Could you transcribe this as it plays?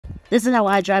This is how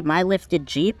I drive my lifted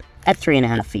Jeep at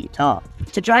 3.5 feet tall.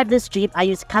 To drive this Jeep, I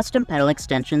use custom pedal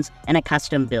extensions and a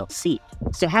custom built seat.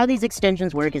 So how these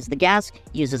extensions work is the gas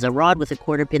uses a rod with a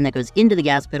quarter pin that goes into the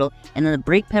gas pedal, and then the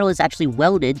brake pedal is actually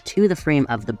welded to the frame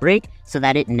of the brake so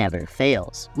that it never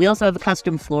fails. We also have a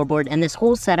custom floorboard, and this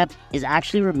whole setup is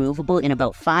actually removable in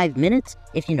about 5 minutes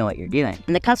if you know what you're doing.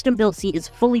 And the custom built seat is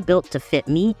fully built to fit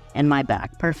me and my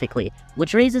back perfectly,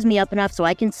 which raises me up enough so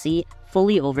I can see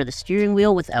fully over the steering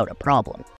wheel without a problem.